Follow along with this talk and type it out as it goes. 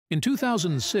In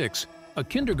 2006, a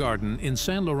kindergarten in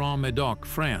Saint-Laurent-Médoc,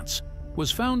 France, was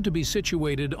found to be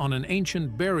situated on an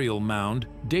ancient burial mound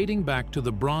dating back to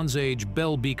the Bronze Age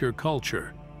Bell Beaker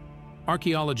culture.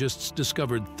 Archaeologists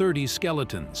discovered 30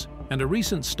 skeletons, and a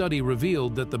recent study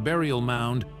revealed that the burial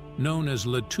mound, known as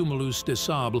Le Tumulus des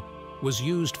Sables, was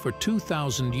used for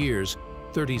 2,000 years,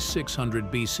 3600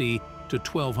 BC to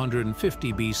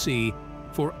 1250 BC,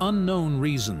 for unknown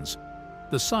reasons.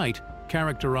 The site,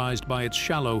 characterized by its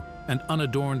shallow and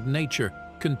unadorned nature,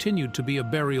 continued to be a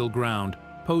burial ground,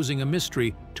 posing a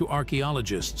mystery to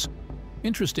archaeologists.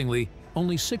 Interestingly,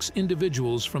 only 6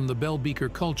 individuals from the Bell Beaker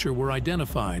culture were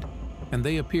identified, and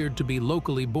they appeared to be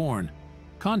locally born,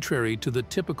 contrary to the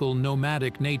typical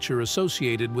nomadic nature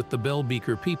associated with the Bell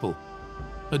Beaker people.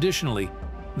 Additionally,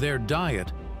 their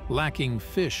diet, lacking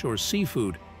fish or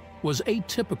seafood, was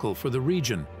atypical for the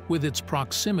region, with its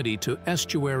proximity to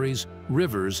estuaries,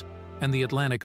 rivers, and the Atlantic